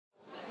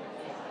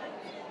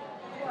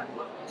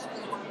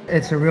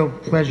It's a real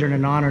pleasure and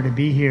an honor to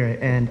be here,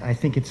 and I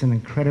think it's an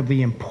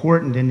incredibly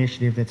important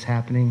initiative that's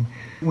happening.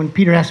 When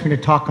Peter asked me to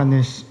talk on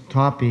this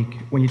topic,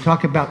 when you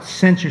talk about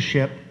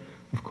censorship,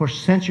 of course,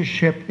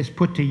 censorship is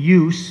put to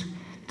use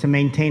to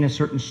maintain a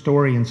certain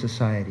story in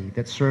society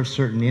that serves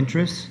certain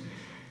interests.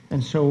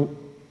 And so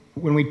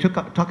when we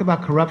talk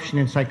about corruption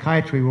in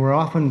psychiatry, we're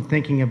often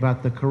thinking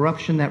about the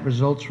corruption that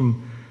results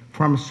from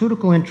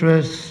pharmaceutical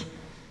interests,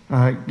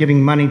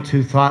 giving money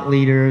to thought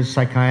leaders,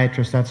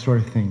 psychiatrists, that sort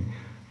of thing.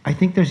 I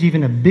think there's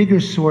even a bigger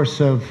source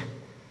of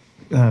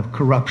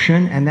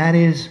corruption, and that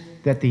is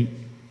that the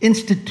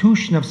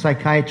institution of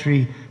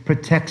psychiatry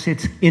protects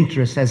its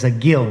interests as a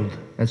guild,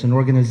 as an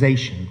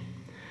organization.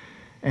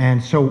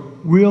 And so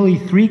really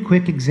 3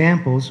 quick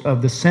examples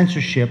of the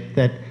censorship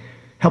that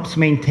helps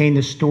maintain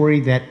the story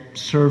that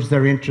serves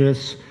their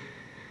interests,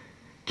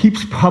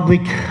 keeps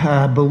public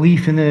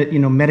belief in the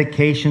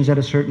medications at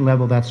a certain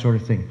level, that sort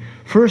of thing.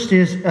 First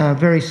is,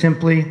 very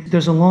simply,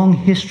 there's a long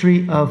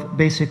history of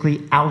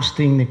basically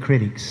ousting the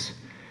critics.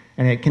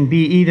 And it can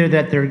be either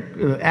that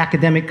their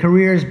academic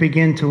careers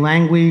begin to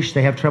languish,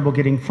 they have trouble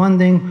getting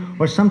funding,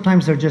 or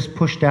sometimes they're just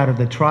pushed out of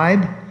the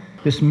tribe.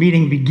 This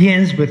meeting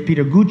begins with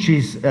Peter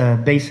Gucci's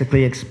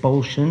basically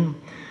expulsion.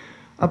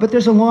 But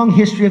there's a long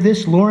history of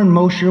this. Loren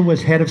Mosher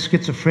was head of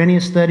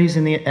schizophrenia studies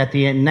at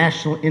the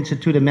National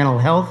Institute of Mental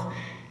Health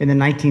in the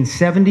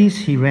 1970s.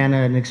 He ran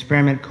an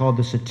experiment called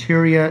the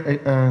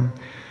Soteria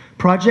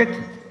Project.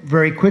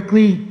 Very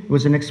quickly, it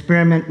was an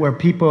experiment where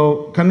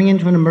people coming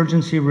into an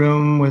emergency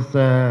room with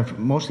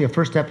mostly a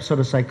first episode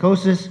of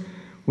psychosis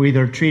were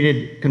either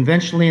treated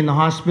conventionally in the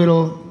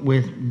hospital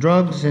with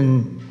drugs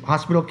and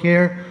hospital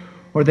care,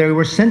 or they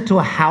were sent to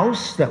a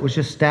house that was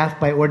just staffed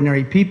by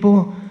ordinary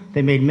people.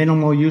 They made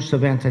minimal use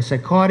of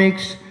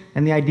antipsychotics,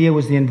 and the idea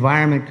was the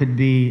environment could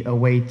be a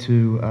way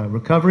to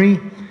recovery.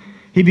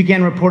 He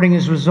began reporting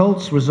his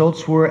results.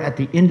 Results were at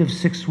the end of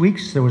 6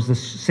 weeks. There was the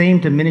same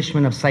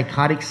diminishment of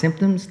psychotic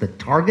symptoms, the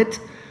target,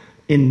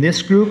 in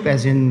this group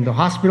as in the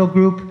hospital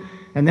group.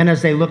 And then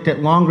as they looked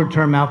at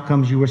longer-term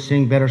outcomes, you were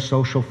seeing better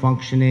social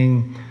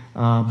functioning,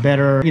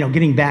 better,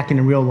 getting back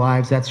into real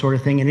lives, that sort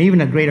of thing, and even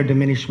a greater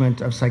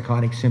diminishment of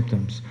psychotic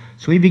symptoms.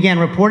 So he began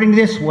reporting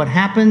this. What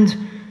happened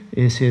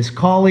is his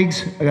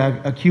colleagues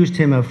accused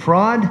him of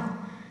fraud.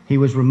 He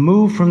was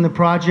removed from the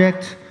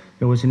project.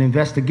 There was an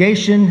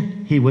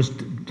investigation.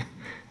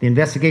 The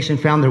investigation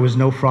found there was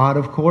no fraud,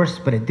 of course,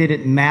 but it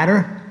didn't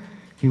matter.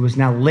 He was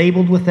now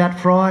labeled with that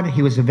fraud.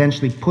 He was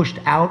eventually pushed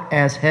out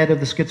as head of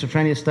the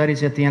schizophrenia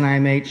studies at the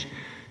NIMH.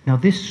 Now,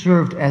 this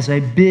served as a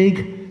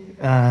big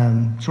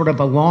sort of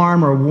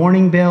alarm or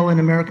warning bell in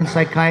American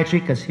psychiatry,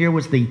 because here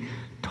was the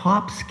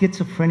top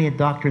schizophrenia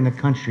doctor in the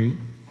country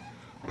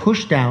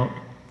pushed out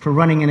for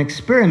running an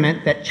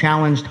experiment that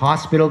challenged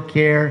hospital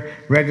care,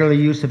 regular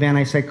use of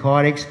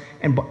antipsychotics,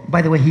 and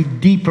by the way, he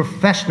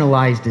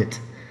deprofessionalized it.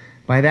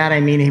 By that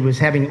I mean he was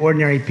having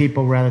ordinary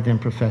people rather than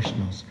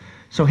professionals.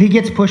 So he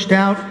gets pushed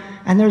out,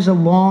 and there's a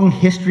long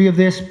history of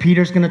this.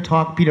 Peter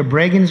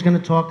Bregan is going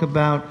to talk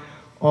about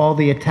all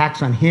the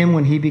attacks on him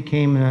when he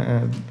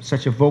became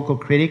such a vocal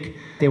critic.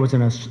 There was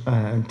an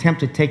attempt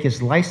to take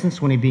his license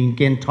when he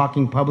began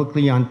talking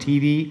publicly on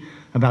TV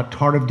about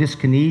tardive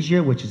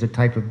dyskinesia, which is a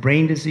type of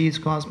brain disease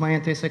caused by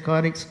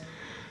antipsychotics.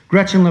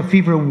 Gretchen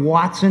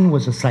Lefevre-Watson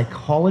was a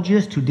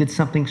psychologist who did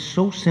something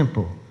so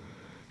simple.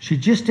 She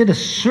just did a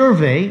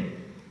survey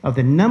of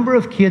the number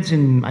of kids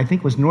in, I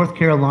think it was North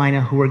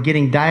Carolina, who were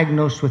getting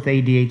diagnosed with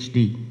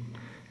ADHD.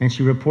 And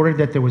she reported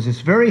that there was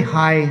this very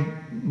high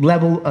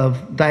level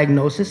of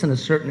diagnosis in a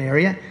certain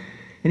area.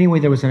 Anyway,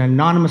 there was an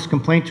anonymous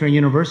complaint to her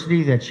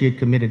university that she had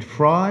committed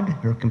fraud.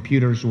 Her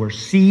computers were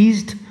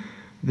seized.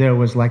 There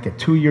was like a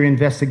 2-year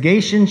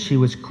investigation. She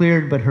was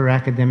cleared, but her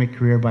academic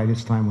career by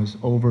this time was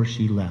over.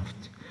 She left.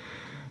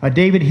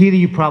 David Healy,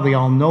 you probably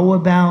all know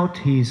about.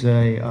 He's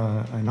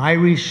an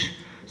Irish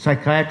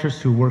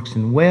psychiatrist who works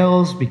in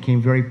Wales,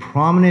 became very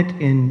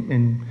prominent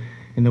in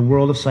the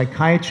world of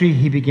psychiatry.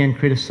 He began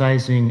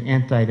criticizing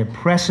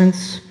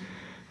antidepressants,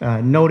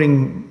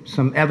 noting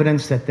some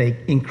evidence that they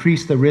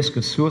increase the risk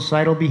of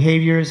suicidal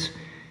behaviors.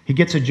 He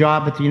gets a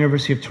job at the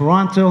University of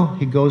Toronto.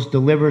 He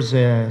delivers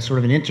a sort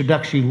of an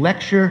introductory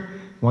lecture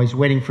while he's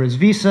waiting for his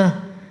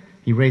visa.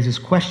 He raises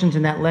questions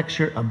in that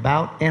lecture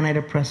about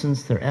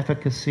antidepressants, their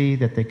efficacy,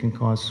 that they can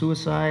cause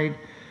suicide.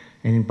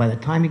 And by the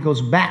time he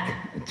goes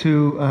back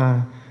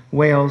to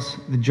Wales,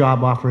 the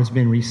job offer has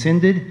been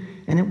rescinded.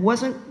 And it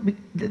wasn't,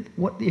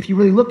 if you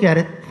really look at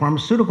it,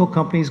 pharmaceutical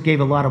companies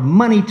gave a lot of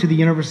money to the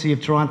University of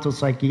Toronto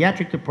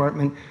Psychiatric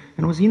Department,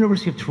 and it was the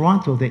University of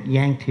Toronto that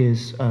yanked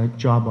his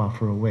job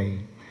offer away.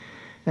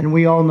 And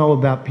we all know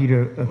about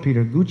Peter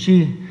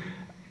Gucci.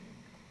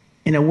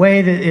 In a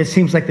way, that it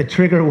seems like the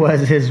trigger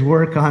was his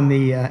work on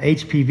the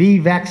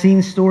HPV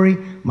vaccine story.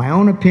 My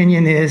own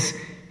opinion is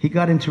he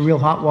got into real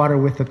hot water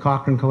with the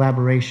Cochrane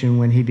collaboration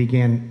when he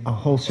began a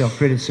wholesale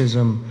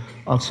criticism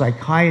of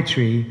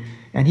psychiatry.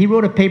 And he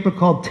wrote a paper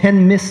called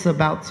 10 Myths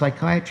About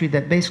Psychiatry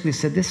that basically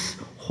said this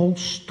whole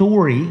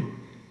story,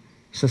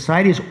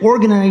 society is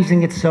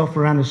organizing itself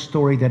around a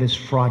story that is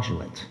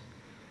fraudulent.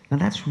 Now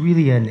that's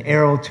really an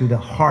arrow to the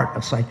heart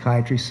of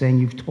psychiatry, saying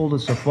you've told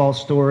us a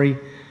false story.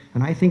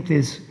 And I think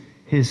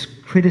his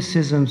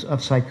criticisms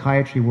of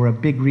psychiatry were a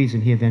big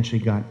reason he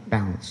eventually got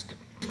balanced.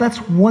 So that's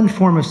one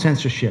form of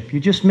censorship. You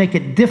just make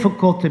it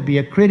difficult to be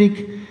a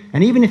critic,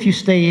 and even if you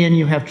stay in,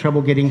 you have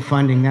trouble getting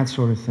funding, that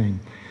sort of thing.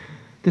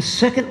 The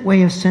second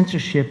way of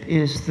censorship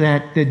is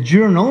that the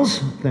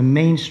journals, the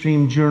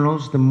mainstream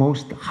journals, the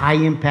most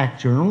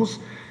high-impact journals,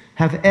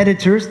 have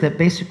editors that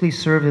basically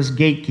serve as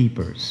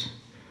gatekeepers.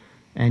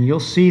 And you'll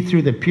see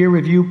through the peer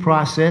review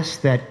process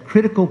that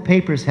critical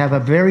papers have a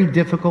very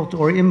difficult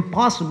or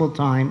impossible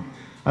time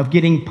of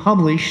getting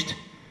published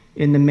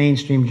in the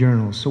mainstream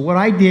journals. So what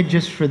I did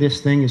just for this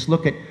thing is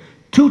look at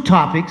two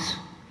topics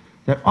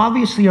that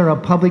obviously are a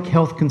public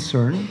health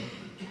concern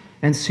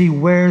and see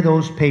where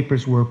those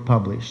papers were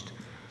published.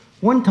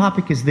 One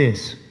topic is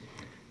this: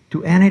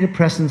 do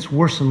antidepressants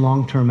worsen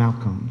long-term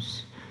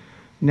outcomes?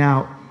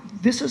 Now,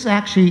 this is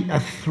actually a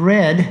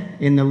thread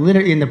in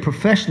the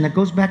profession that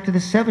goes back to the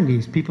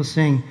 70s. People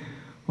saying,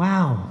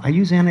 wow, I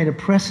use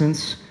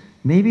antidepressants,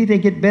 maybe they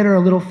get better a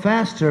little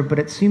faster, but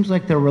it seems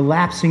like they're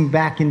relapsing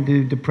back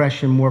into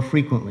depression more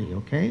frequently,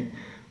 okay?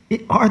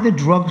 Are the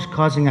drugs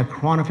causing a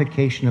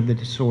chronification of the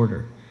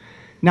disorder?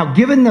 Now,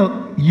 given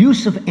the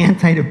use of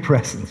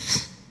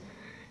antidepressants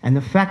and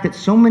the fact that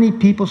so many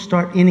people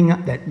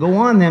that go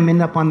on them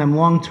end up on them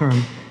long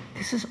term,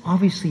 this is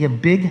obviously a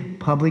big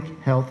public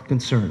health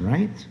concern,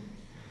 right?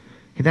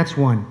 Okay, that's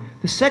one.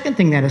 The second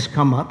thing that has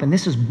come up, and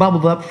this has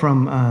bubbled up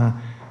from,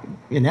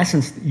 in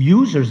essence,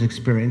 users'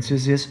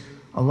 experiences, is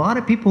a lot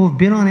of people who've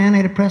been on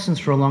antidepressants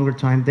for a longer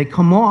time, they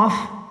come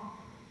off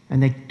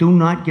and they do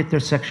not get their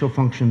sexual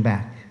function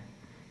back.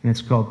 And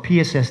it's called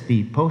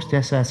PSSD,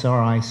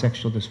 post-SSRI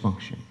sexual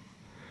dysfunction.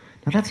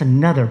 Now that's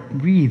another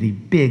really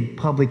big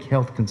public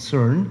health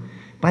concern.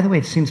 By the way,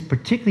 it seems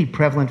particularly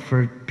prevalent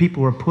for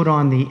people who are put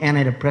on the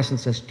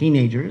antidepressants as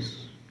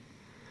teenagers.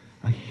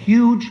 A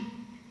huge,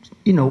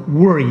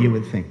 worry, you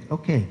would think.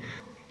 Okay,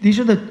 these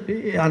are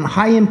on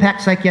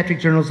high-impact psychiatric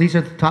journals, these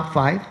are the top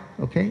 5,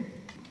 okay?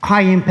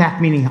 High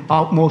impact meaning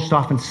most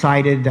often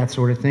cited, that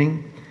sort of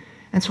thing.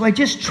 And so I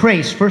just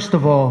traced, first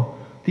of all,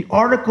 the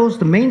articles,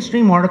 the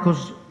mainstream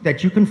articles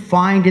that you can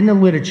find in the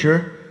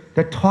literature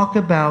that talk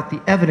about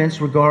the evidence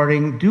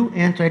regarding do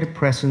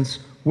antidepressants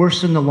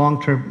worsen the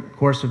long-term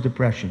course of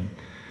depression.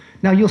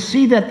 Now you'll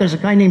see that there's a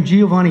guy named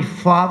Giovanni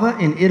Fava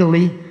in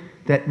Italy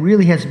that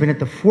really has been at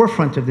the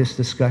forefront of this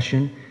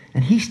discussion,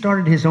 and he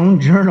started his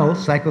own journal,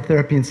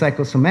 Psychotherapy and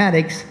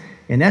Psychosomatics,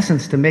 in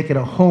essence to make it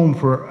a home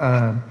for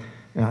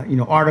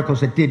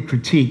articles that did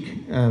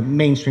critique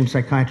mainstream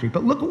psychiatry.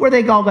 But look at where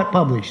they all got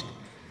published.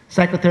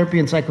 Psychotherapy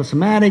and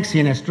Psychosomatics,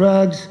 CNS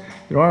Drugs.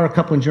 There are a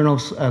couple in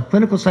journals,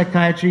 Clinical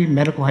Psychiatry,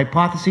 Medical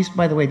Hypotheses.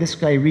 By the way, this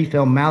guy,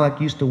 Rifel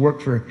Malik, used to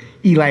work for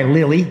Eli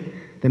Lilly,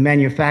 the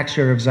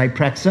manufacturer of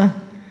Zyprexa.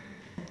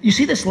 You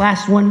see this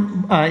last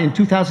one in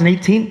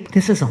 2018?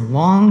 This is a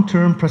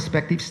long-term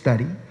prospective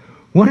study.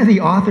 One of the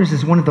authors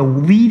is one of the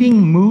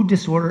leading mood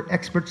disorder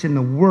experts in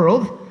the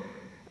world.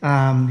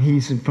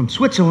 He's from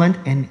Switzerland,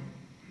 and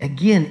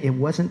again, it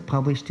wasn't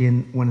published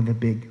in one of the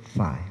big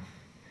 5.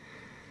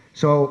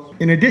 So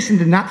in addition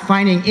to not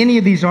finding any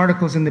of these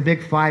articles in the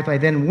big 5, I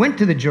then went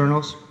to the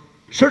journals,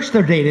 searched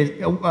their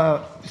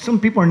data. Some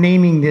people are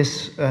naming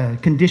this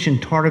condition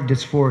tardive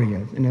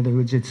dysphoria. In other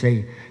words, it's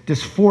a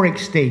dysphoric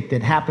state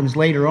that happens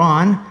later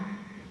on.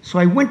 So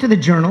I went to the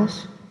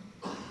journals.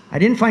 I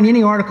didn't find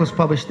any articles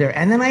published there.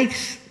 And then I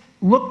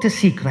looked to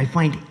see, could I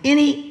find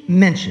any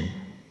mention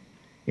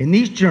in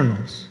these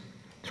journals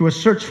through a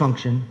search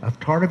function of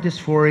tardive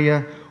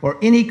dysphoria or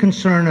any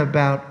concern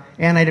about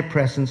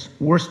antidepressants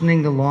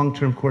worsening the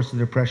long-term course of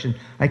depression.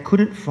 I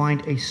couldn't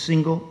find a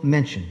single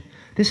mention.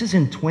 This is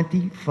in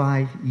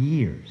 25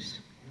 years.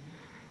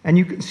 And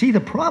you can see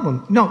the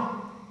problem. No,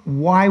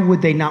 why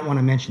would they not want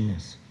to mention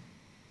this?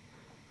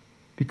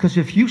 Because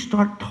if you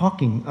start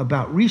talking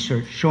about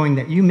research showing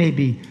that you may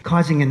be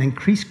causing an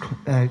increased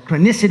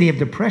chronicity of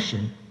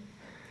depression,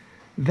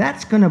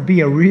 that's going to be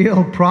a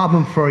real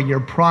problem for your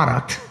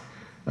product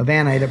of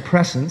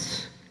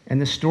antidepressants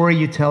and the story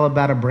you tell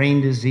about a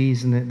brain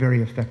disease and the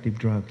very effective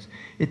drugs.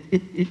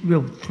 It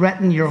will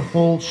threaten your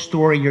whole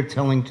story you're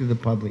telling to the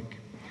public.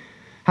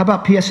 How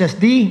about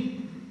PSSD?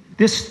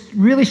 This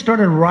really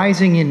started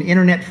rising in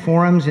internet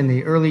forums in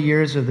the early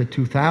years of the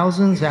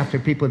 2000s after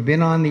people had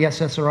been on the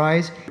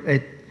SSRIs.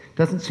 It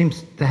doesn't seem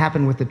to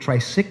happen with the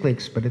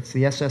tricyclics, but it's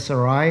the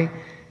SSRI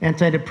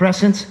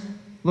antidepressants.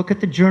 Look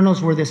at the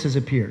journals where this has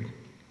appeared.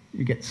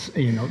 You get,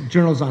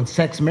 journals on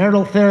sex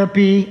marital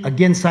therapy.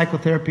 Again,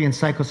 psychotherapy and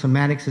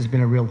psychosomatics has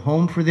been a real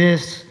home for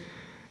this.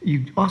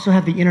 You also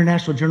have the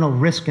International Journal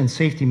of Risk and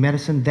Safety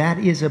Medicine. That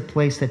is a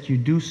place that you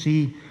do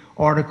see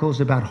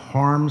articles about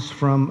harms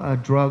from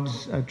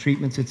drugs,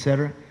 treatments,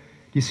 etc. Do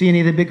you see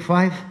any of the big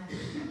 5?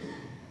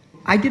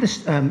 I did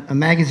a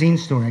magazine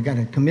story. I got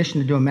a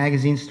commission to do a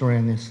magazine story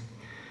on this.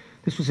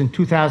 This was in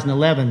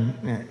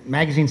 2011.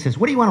 Magazine says,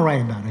 what do you want to write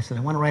about? I said,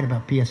 I want to write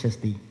about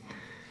PSSD.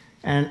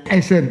 And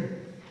I said,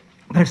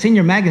 but I've seen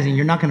your magazine,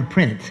 you're not going to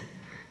print it.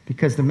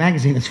 because the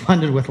magazine is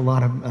funded with a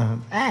lot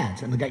of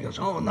ads. And the guy goes,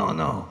 oh, no,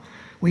 no.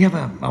 We have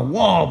a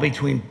wall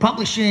between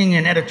publishing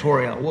and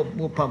editorial.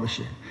 We'll publish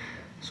it.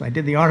 So I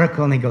did the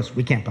article, and he goes,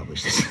 we can't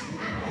publish this.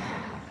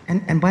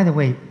 And by the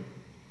way,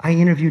 I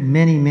interviewed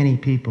many, many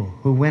people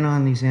who went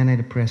on these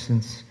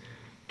antidepressants,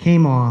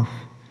 came off,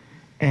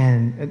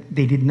 and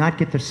they did not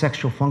get their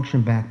sexual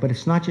function back. But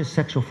it's not just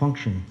sexual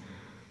function.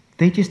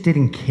 They just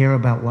didn't care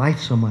about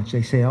life so much.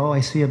 They say, oh, I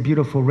see a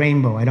beautiful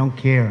rainbow. I don't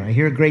care. I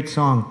hear a great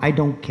song. I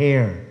don't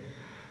care.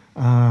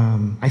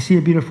 I see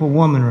a beautiful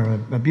woman or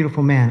a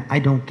beautiful man. I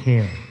don't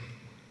care.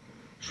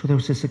 So there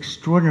was this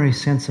extraordinary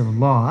sense of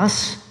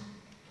loss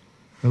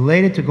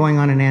related to going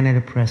on an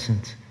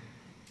antidepressant.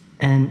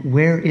 And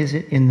where is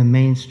it in the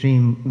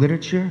mainstream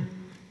literature?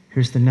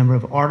 Here's the number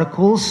of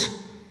articles.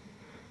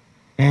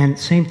 And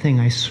same thing,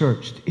 I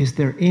searched. Is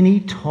there any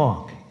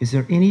talk, is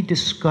there any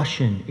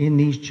discussion in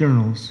these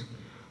journals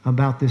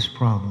about this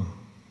problem?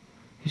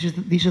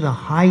 These are the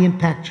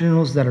high-impact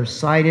journals that are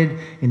cited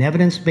in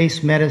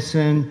evidence-based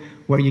medicine,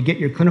 where you get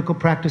your clinical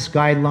practice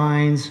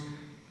guidelines,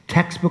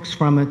 textbooks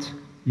from it.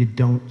 You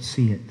don't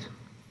see it.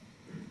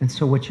 And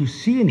so what you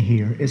see in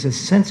here is a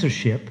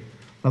censorship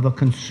of a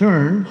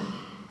concern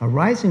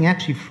arising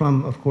actually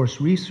from, of course,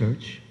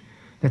 research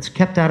that's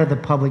kept out of the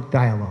public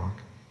dialogue.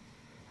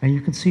 And you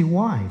can see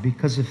why.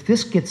 Because if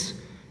this gets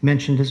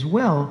mentioned as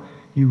well,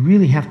 you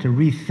really have to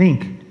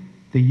rethink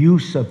the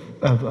use of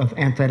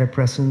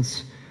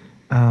antidepressants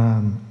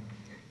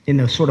in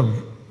the sort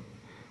of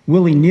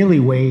willy-nilly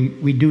way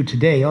we do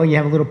today. Oh, you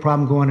have a little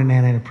problem, go on an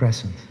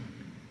antidepressant.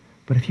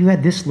 But if you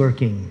had this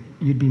lurking,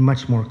 you'd be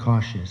much more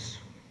cautious.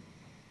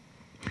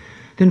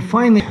 Then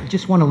finally, I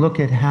just want to look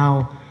at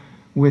how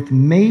with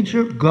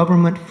major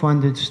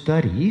government-funded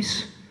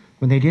studies,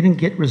 when they didn't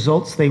get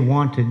results they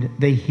wanted,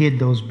 they hid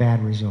those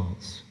bad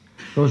results.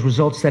 Those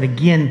results that,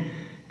 again,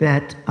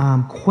 that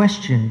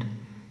questioned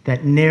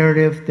that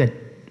narrative that,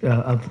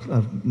 of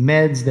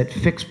meds that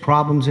fix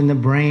problems in the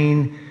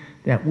brain,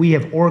 that we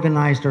have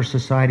organized our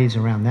societies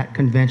around, that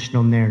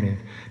conventional narrative.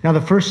 Now,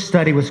 the first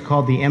study was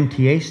called the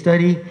MTA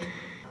study.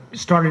 It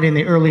started in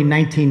the early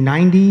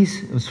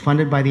 1990s. It was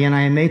funded by the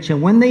NIMH.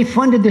 And when they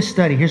funded this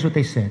study, here's what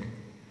they said.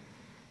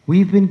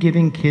 We've been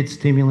giving kids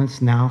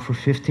stimulants now for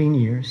 15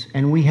 years,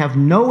 and we have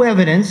no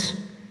evidence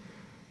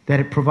that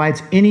it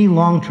provides any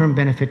long-term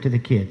benefit to the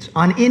kids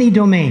on any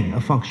domain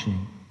of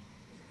functioning.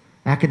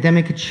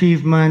 Academic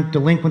achievement,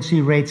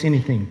 delinquency rates,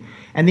 anything.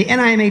 And the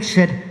NIMH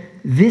said,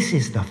 this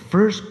is the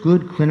first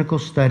good clinical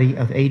study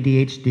of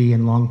ADHD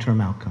and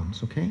long-term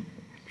outcomes, okay?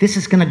 This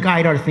is going to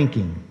guide our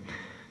thinking.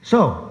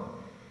 So,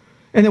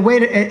 and the way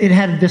it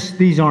had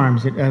these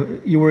arms,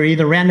 you were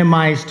either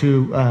randomized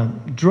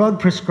to drug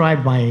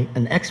prescribed by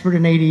an expert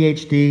in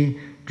ADHD,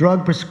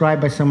 drug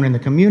prescribed by someone in the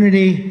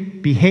community,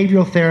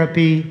 behavioral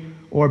therapy,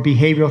 or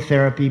behavioral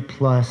therapy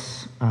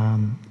plus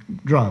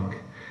drug.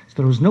 So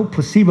there was no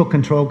placebo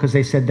control because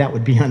they said that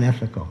would be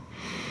unethical.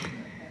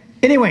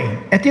 Anyway,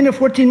 at the end of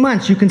 14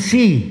 months, you can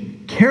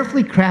see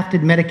carefully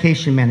crafted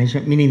medication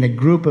management, meaning the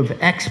group of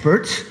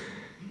experts.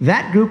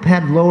 That group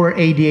had lower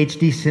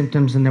ADHD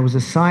symptoms, and there was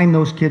a sign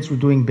those kids were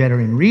doing better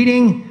in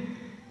reading.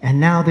 And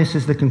now this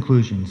is the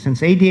conclusion.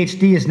 Since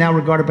ADHD is now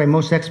regarded by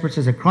most experts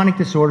as a chronic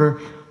disorder,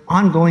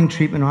 ongoing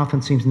treatment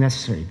often seems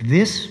necessary.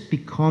 This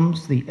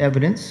becomes the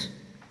evidence,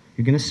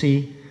 you're going to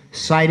see,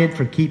 cited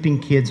for keeping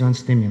kids on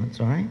stimulants,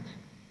 all right?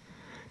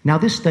 Now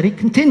this study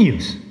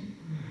continues.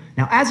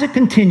 Now as it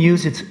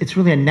continues, it's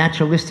really a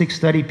naturalistic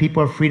study.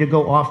 People are free to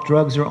go off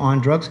drugs or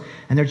on drugs,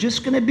 and they're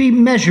just going to be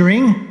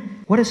measuring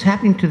what is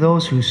happening to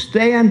those who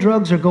stay on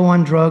drugs or go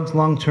on drugs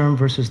long-term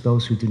versus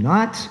those who do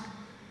not.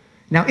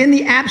 Now, in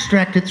the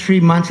abstract at 3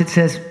 months, it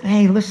says,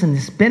 hey, listen,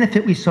 this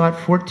benefit we saw at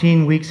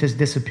 14 weeks has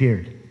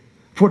disappeared.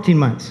 14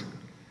 months.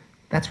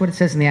 That's what it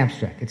says in the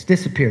abstract. It's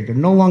disappeared. They're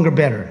no longer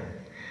better.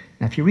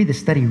 Now, if you read the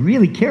study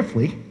really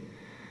carefully,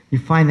 you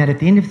find that at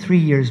the end of 3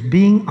 years,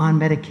 being on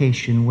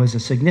medication was a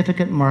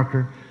significant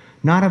marker,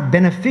 not of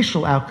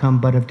beneficial outcome,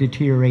 but of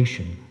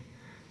deterioration.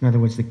 In other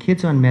words, the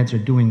kids on meds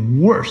are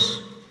doing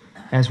worse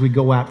as we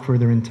go out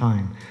further in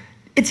time.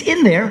 It's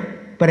in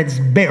there, but it's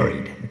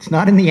buried. It's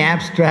not in the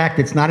abstract.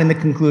 It's not in the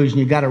conclusion.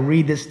 You've got to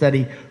read this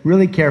study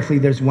really carefully.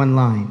 There's one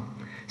line.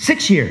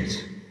 6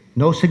 years,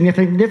 no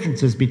significant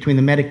differences between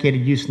the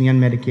medicated use and the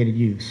unmedicated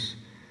use.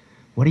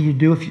 What do you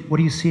do? What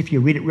do you see if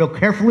you read it real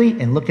carefully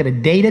and look at a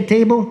data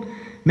table?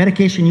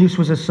 Medication use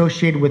was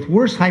associated with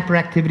worse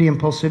hyperactivity,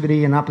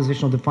 impulsivity, and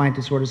oppositional defiant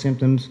disorder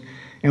symptoms,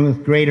 and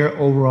with greater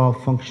overall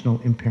functional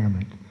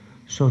impairment.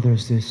 So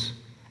there's this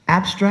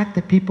abstract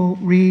that people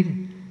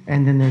read,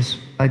 and then there's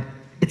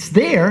it's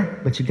there,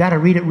 but you got to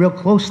read it real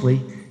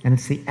closely, and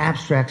it's the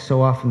abstract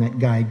so often that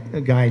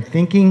guide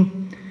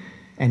thinking.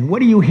 And what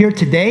do you hear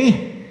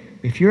today?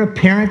 If you're a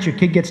parent, your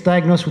kid gets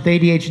diagnosed with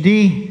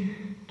ADHD,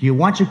 do you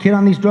want your kid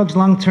on these drugs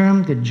long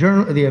term?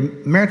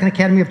 The American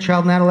Academy of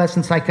Child and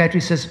Adolescent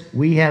Psychiatry says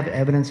we have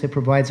evidence it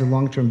provides a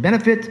long-term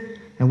benefit.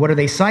 And what do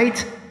they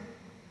cite?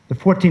 The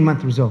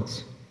 14-month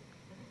results.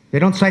 They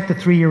don't cite the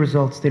 3-year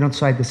results. They don't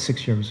cite the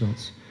 6-year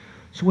results.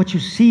 So what you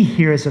see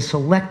here is a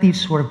selective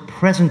sort of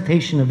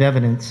presentation of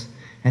evidence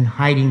and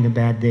hiding the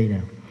bad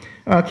data.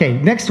 Okay,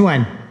 next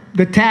one,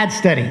 the TAD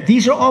study.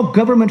 These are all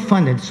government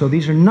funded, so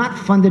these are not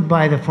funded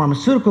by the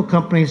pharmaceutical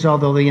companies,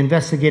 although the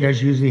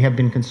investigators usually have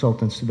been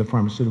consultants to the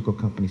pharmaceutical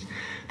companies.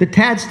 The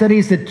TAD study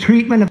is the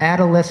treatment of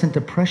adolescent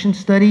depression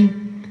study.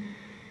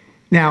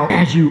 Now,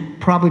 as you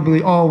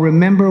probably all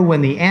remember,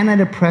 when the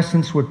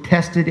antidepressants were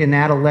tested in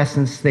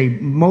adolescents, they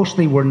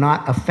mostly were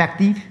not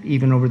effective,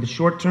 even over the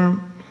short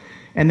term.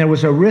 And there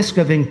was a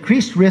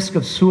increased risk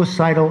of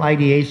suicidal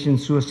ideation,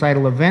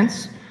 suicidal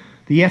events.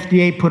 The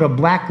FDA put a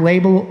black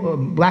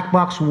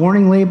box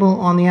warning label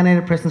on the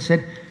antidepressant and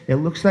said, it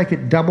looks like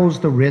it doubles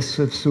the risk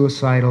of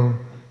suicidal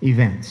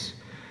events.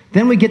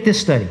 Then we get this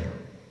study.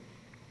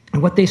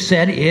 And what they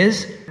said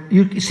is,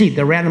 you see,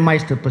 they're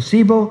randomized to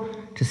placebo,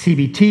 to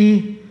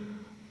CBT,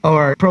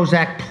 or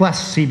Prozac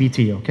plus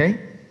CBT, okay?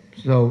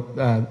 So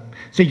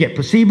you get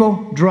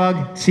placebo, drug,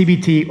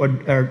 CBT,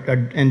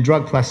 and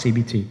drug plus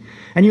CBT.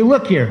 And you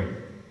look here.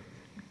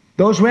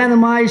 Those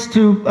randomized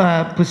to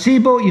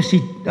placebo, you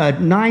see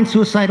 9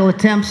 suicidal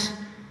attempts.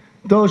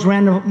 Those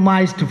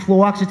randomized to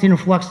fluoxetine or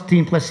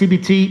fluoxetine plus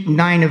CBT,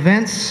 9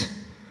 events.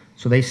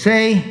 So they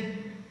say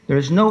there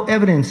is no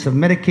evidence of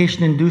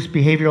medication-induced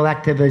behavioral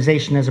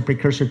activation as a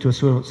precursor to a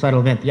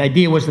suicidal event. The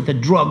idea was that the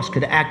drugs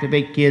could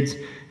activate kids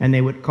and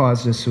they would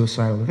cause a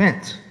suicidal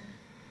event.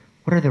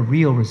 What are the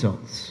real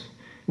results?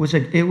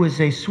 It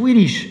was a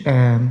Swedish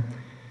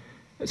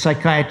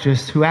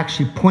psychiatrist who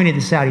actually pointed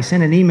this out. He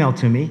sent an email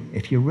to me.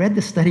 If you read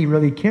the study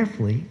really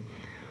carefully,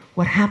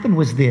 what happened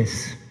was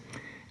this.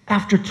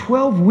 After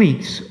 12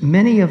 weeks,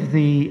 many of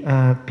the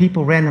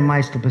people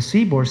randomized to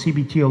placebo or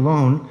CBT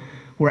alone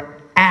were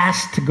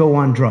asked to go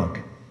on drug,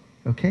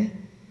 okay?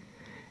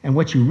 And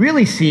what you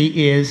really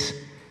see is,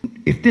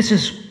 if this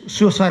is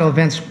suicidal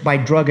events by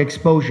drug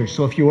exposure.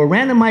 So if you were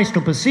randomized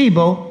to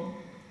placebo,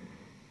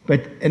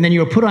 and then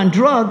you were put on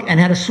drug and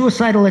had a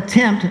suicidal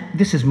attempt,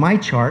 this is my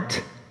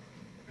chart.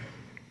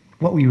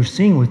 What we were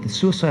seeing with the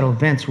suicidal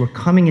events were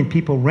coming in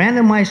people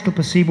randomized to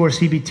placebo or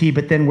CBT,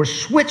 but then were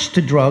switched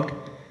to drug,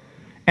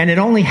 and it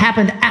only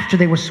happened after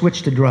they were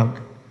switched to drug.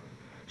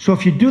 So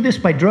if you do this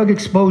by drug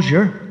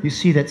exposure, you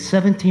see that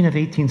 17 of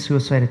 18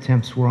 suicide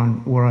attempts were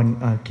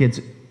on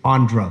kids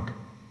on drug.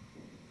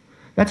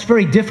 That's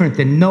very different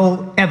than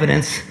no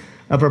evidence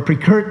of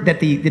that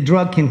the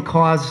drug can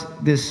cause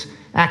this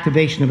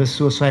activation of a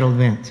suicidal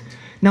event.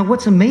 Now,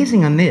 what's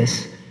amazing on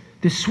this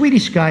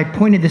Swedish guy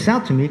pointed this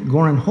out to me,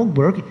 Goran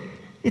Holberg.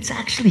 It's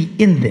actually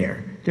in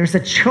there. There's a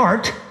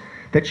chart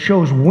that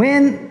shows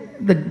when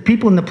the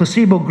people in the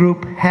placebo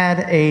group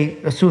had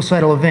a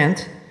suicidal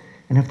event,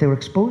 and if they were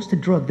exposed to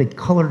drug, they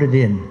colored it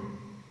in.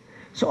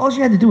 So all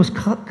you had to do was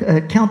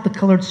count the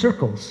colored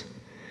circles.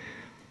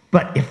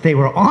 But if they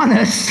were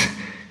honest,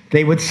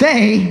 they would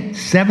say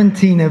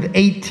 17 of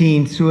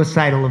 18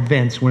 suicidal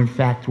events were in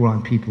fact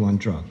on people on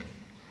drug,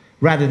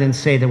 rather than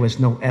say there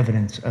was no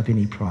evidence of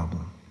any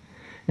problem.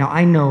 Now,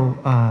 I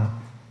know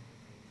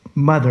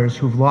mothers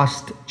who've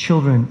lost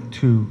children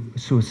to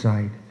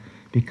suicide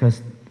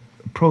because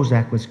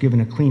Prozac was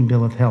given a clean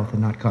bill of health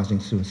and not causing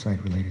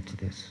suicide related to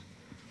this.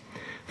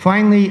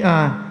 Finally,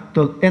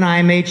 the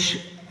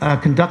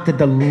NIMH conducted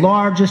the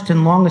largest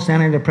and longest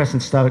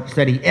antidepressant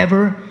study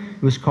ever.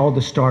 It was called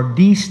the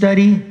STAR-D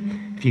study.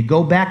 If you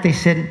go back, they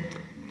said,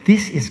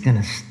 this is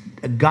going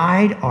to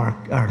guide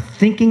our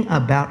thinking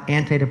about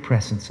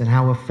antidepressants and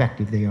how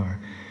effective they are.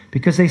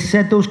 Because they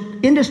said those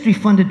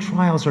industry-funded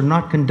trials are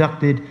not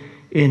conducted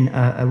in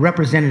a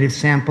representative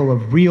sample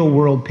of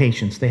real-world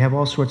patients. They have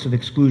all sorts of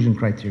exclusion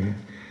criteria.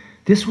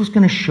 This was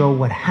going to show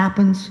what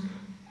happens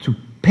to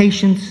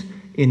patients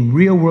in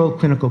real-world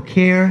clinical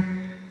care.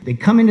 They'd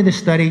come into the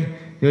study,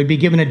 they would be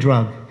given a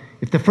drug.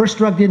 If the first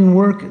drug didn't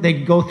work,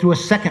 they'd go through a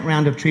second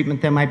round of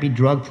treatment that might be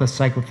drug plus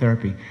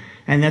psychotherapy.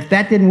 And if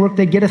that didn't work,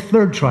 they'd get a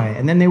third try,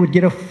 and then they would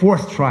get a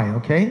fourth try,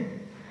 okay?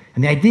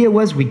 And the idea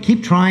was, we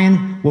keep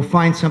trying, we'll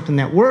find something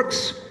that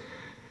works.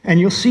 And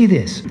you'll see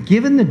this.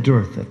 Given the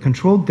dearth of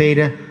controlled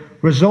data,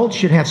 results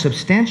should have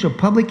substantial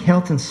public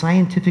health and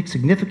scientific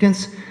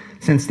significance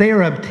since they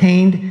are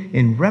obtained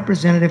in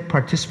representative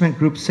participant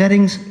group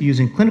settings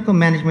using clinical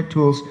management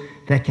tools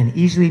that can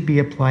easily be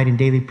applied in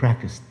daily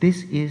practice.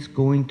 This is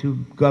going to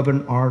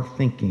govern our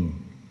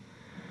thinking.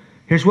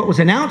 Here's what was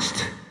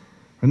announced.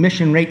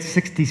 Remission rate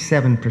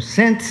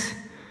 67%.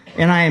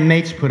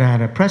 NIMH put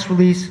out a press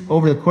release.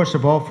 Over the course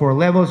of all 4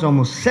 levels,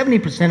 almost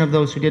 70% of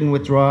those who didn't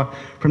withdraw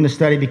from the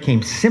study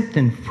became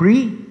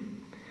symptom-free.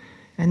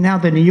 And now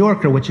the New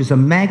Yorker, which is a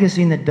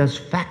magazine that does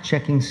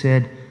fact-checking,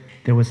 said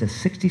there was a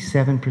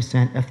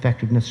 67%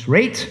 effectiveness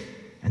rate,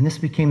 and this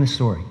became the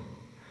story.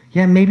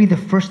 Yeah, maybe the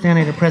first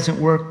antidepressant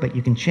worked, but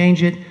you can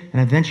change it,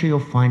 and eventually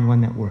you'll find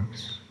one that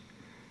works.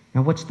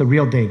 Now, what's the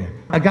real data?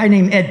 A guy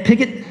named Ed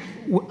Pickett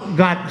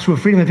got, through a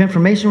Freedom of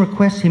Information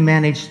request, he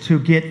managed to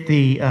get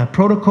the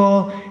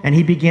protocol, and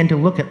he began to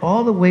look at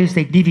all the ways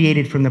they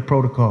deviated from the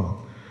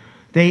protocol.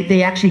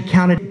 They actually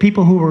counted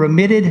people who were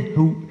remitted,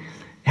 who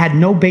had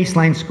no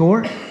baseline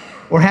score,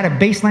 or had a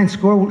baseline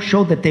score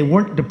showed that they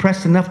weren't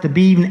depressed enough to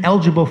be even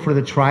eligible for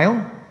the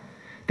trial.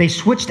 They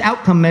switched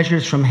outcome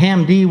measures from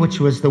HAM-D, which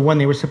was the one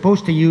they were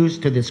supposed to use,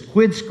 to this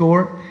QUID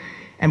score.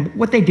 And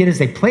what they did is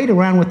they played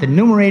around with the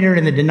numerator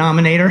and the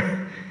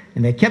denominator,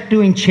 and they kept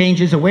doing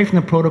changes away from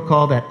the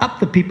protocol that upped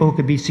the people who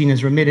could be seen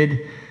as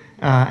remitted.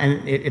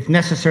 And if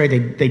necessary,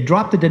 they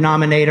dropped the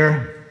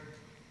denominator.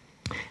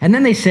 And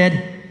then they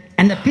said,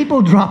 and the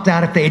people who dropped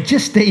out, if they had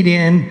just stayed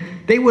in,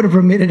 they would have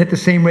remitted at the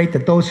same rate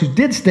that those who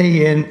did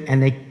stay in,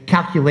 and they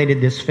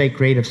calculated this fake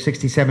rate of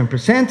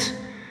 67%.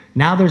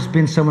 Now there's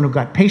been someone who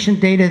got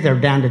patient data. They're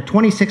down to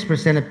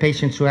 26% of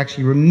patients who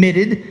actually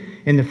remitted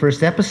in the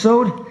first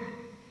episode.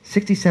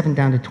 67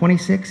 down to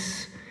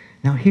 26.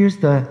 Now here's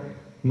the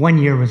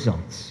one-year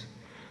results.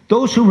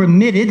 Those who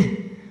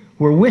remitted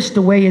were whisked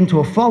away into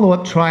a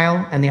follow-up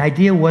trial, and the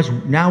idea was,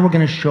 now we're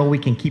going to show we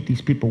can keep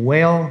these people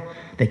well.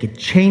 They could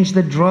change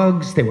the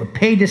drugs. They were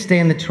paid to stay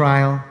in the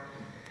trial.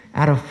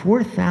 Out of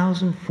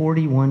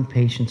 4,041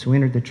 patients who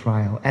entered the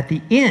trial, at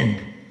the end,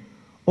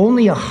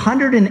 only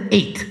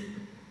 108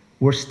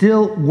 were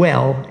still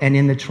well and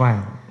in the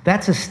trial.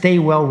 That's a stay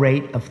well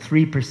rate of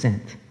 3%.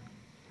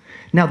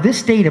 Now,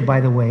 this data, by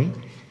the way,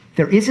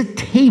 there is a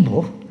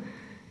table,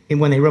 and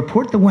when they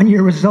report the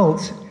one-year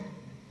results,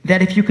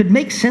 that if you could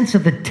make sense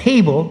of the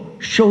table,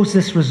 shows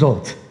this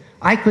result.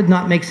 I could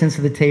not make sense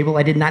of the table.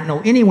 I did not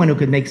know anyone who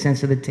could make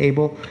sense of the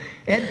table.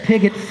 Ed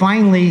Piggott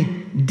finally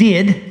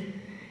did,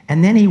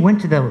 and then he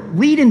went to the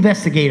lead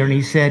investigator and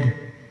he said,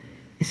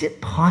 is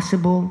it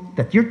possible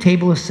that your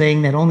table is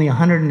saying that only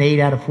 108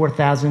 out of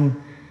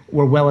 4,000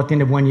 were well at the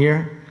end of 1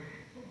 year?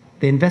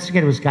 The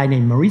investigator was a guy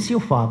named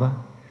Maurizio Fava,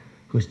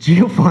 who was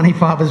Giovanni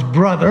Fava's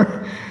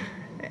brother.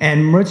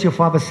 And Maurizio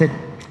Fava said,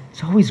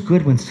 it's always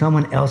good when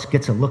someone else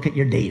gets a look at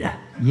your data.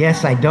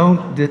 Yes, I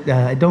don't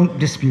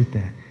dispute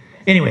that.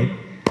 Anyway,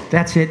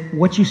 that's it.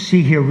 What you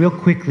see here real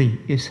quickly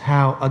is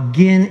how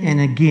again and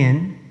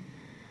again,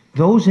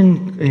 those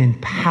in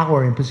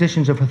power, in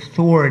positions of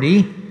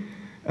authority,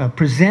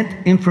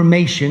 present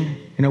information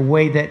in a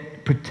way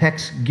that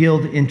protects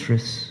guild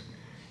interests,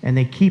 and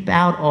they keep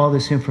out all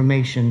this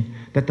information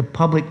that the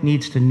public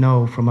needs to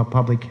know from a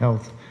public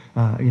health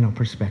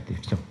perspective.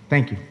 So,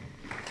 thank you.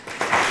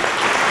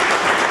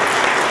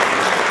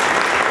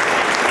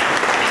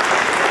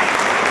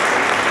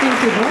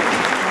 Thank you,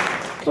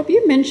 Bob. Bob,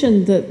 you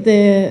mentioned that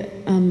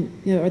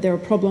there are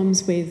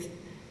problems with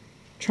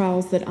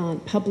trials that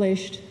aren't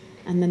published,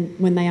 and then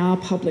when they are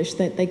published,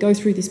 they go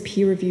through this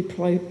peer review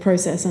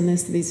process, and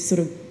there's these sort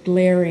of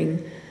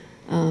glaring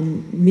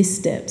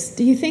missteps.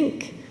 Do you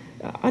think,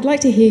 I'd like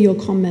to hear your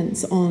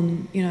comments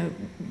on,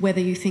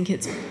 whether you think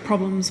it's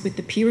problems with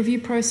the peer review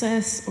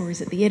process, or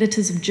is it the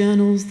editors of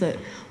journals that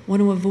want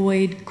to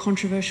avoid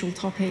controversial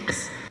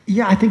topics?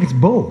 Yeah, I think it's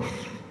both.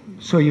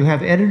 So you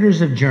have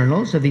editors of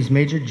journals, of these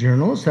major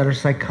journals, that are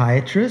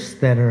psychiatrists,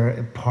 that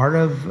are part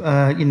of,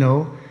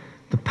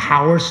 the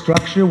power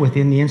structure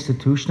within the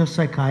institution of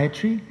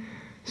psychiatry.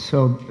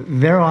 So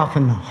they're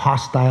often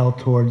hostile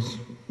towards,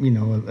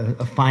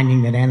 a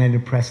finding that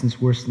antidepressants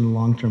worsen the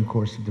long-term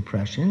course of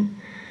depression.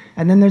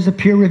 And then there's a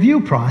peer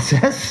review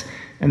process.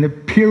 And the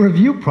peer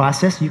review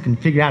process, you can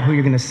figure out who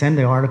you're going to send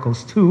the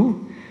articles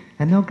to,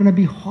 and they're going to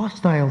be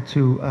hostile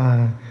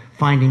to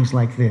findings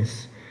like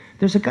this.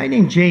 There's a guy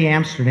named Jay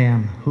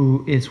Amsterdam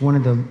who is he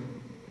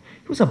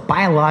was a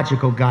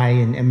biological guy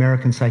in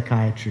American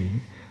psychiatry.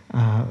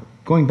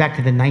 Going back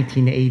to the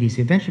 1980s,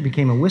 he eventually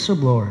became a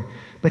whistleblower.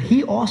 But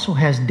he also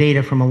has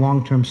data from a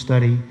long-term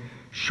study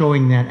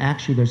showing that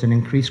actually there's an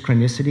increased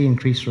chronicity,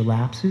 increased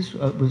relapses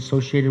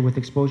associated with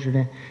exposure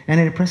to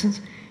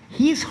antidepressants.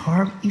 He's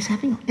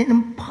having an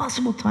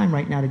impossible time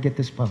right now to get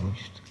this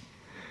published.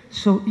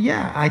 So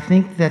yeah, I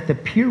think that the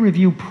peer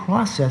review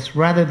process,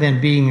 rather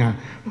than being a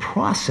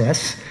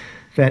process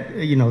that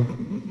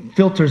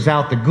filters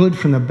out the good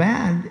from the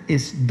bad,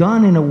 is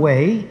done in a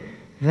way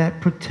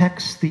that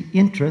protects the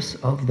interests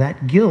of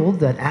that guild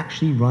that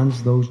actually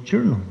runs those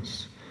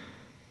journals.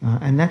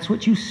 And that's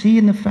what you see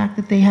in the fact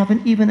that they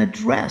haven't even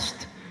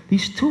addressed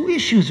these two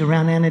issues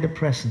around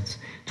antidepressants.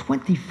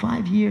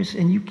 25 years,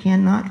 and you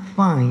cannot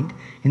find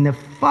in the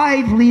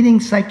 5 leading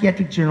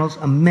psychiatric journals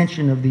a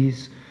mention of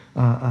these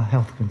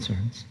health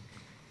concerns.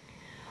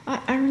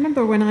 I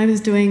remember when I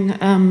was doing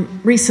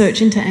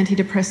research into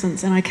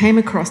antidepressants and I came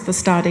across the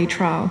STAR-D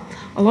trial,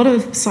 a lot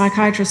of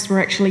psychiatrists were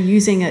actually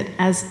using it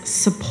as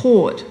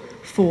support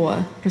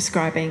for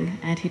prescribing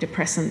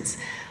antidepressants.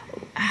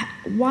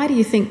 Why do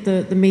you think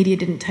the media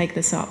didn't take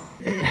this up?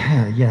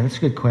 Yeah, that's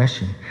a good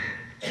question.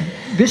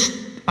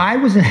 I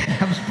was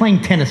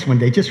playing tennis one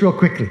day, just real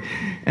quickly,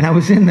 and I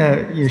was in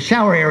the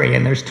shower area,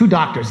 and there's 2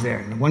 doctors there,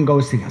 and one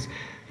goes to us,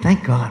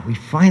 thank God, we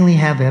finally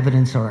have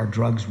evidence our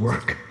drugs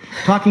work.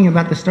 Talking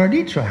about the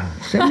STAR-D trial,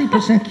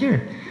 70%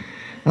 cured.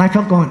 And I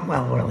felt going,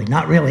 well, really,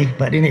 not really,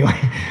 but anyway.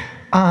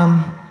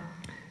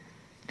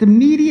 The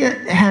media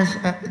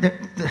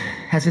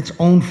has its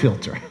own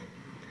filter.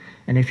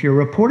 And if you're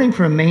reporting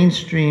for a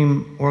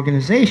mainstream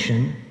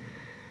organization,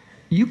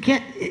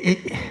 it's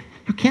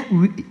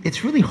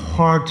really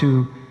hard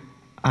to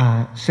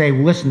say,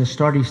 well, listen, the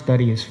STAR-D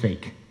study is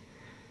fake.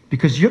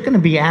 Because you're going to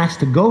be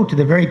asked to go to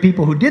the very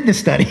people who did the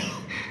study,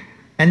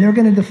 and they're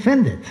going to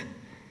defend it.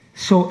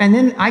 So, and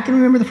then I can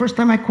remember the first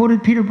time I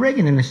quoted Peter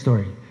Bregan in a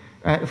story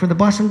for the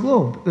Boston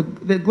Globe.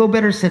 The Globe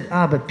editor said,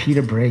 but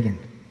Peter Bregan,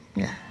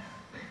 yeah.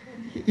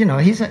 You know,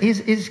 he's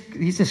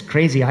this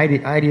crazy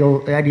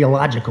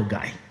ideological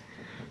guy.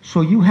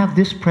 So you have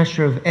this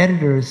pressure of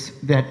editors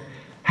that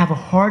have a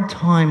hard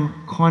time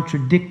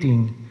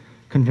contradicting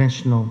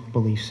conventional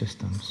belief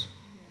systems.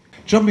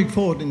 Jumping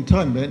forward in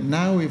time, but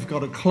now we've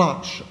got a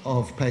clutch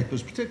of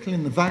papers, particularly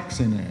in the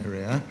vaccine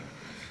area,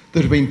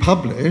 that have been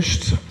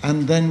published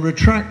and then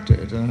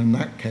retracted. And in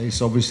that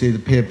case, obviously, the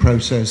peer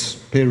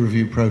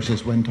review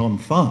process went on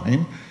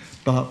fine,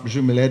 but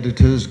presumably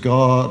editors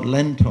got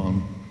lent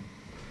on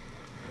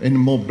in a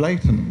more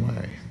blatant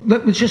way.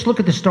 Let's just look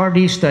at the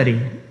STAR-D study.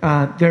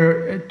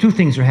 There are two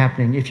things are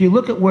happening. If you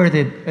look at where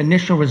the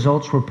initial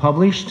results were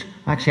published,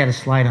 I actually had a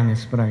slide on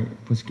this, but I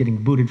was getting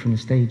booted from the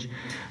stage.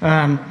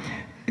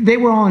 They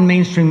were all in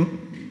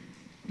mainstream.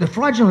 The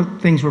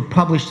fraudulent things were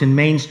published in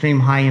mainstream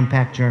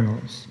high-impact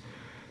journals.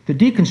 The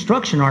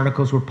deconstruction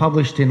articles were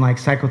published in like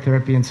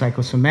Psychotherapy and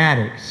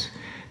Psychosomatics.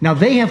 Now,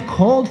 they have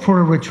called for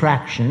a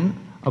retraction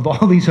of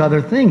all these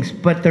other things,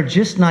 but they're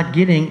just not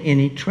getting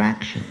any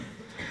traction.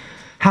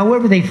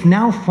 However, they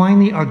now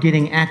finally are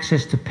getting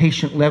access to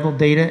patient-level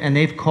data, and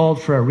they've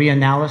called for a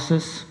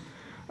reanalysis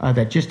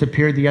that just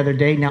appeared the other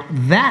day. Now,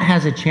 that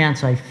has a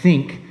chance, I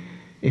think,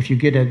 if you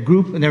get a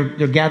group, and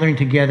they're gathering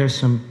together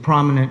some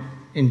prominent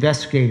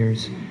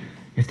investigators.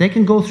 If they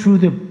can go through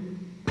the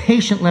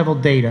patient-level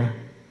data,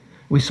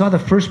 we saw the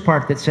first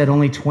part that said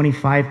only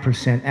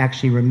 25%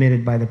 actually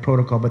remitted by the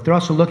protocol, but they're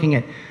also looking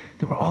at,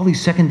 there were all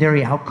these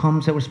secondary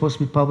outcomes that were supposed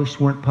to be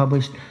published, weren't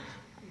published.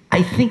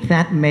 I think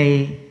that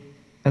may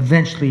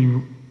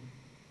eventually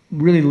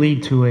really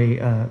lead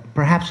to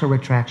perhaps a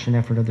retraction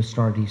effort of the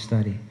STAR-D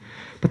study.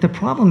 But the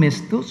problem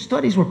is, those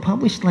studies were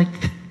published like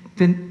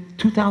in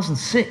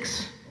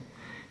 2006.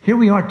 Here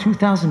we are,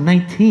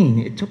 2019.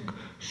 It took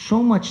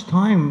so much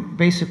time,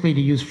 basically,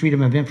 to use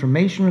freedom of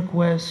information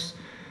requests,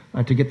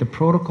 to get the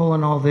protocol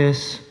and all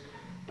this.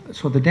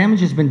 So the damage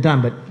has been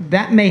done, but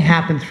that may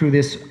happen through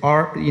this,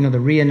 the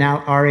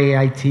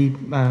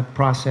RAIT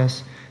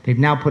process. They've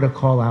now put a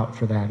call out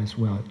for that as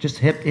well. Just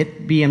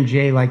hit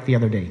BMJ like the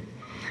other day.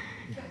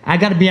 I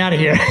got to be out of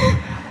here.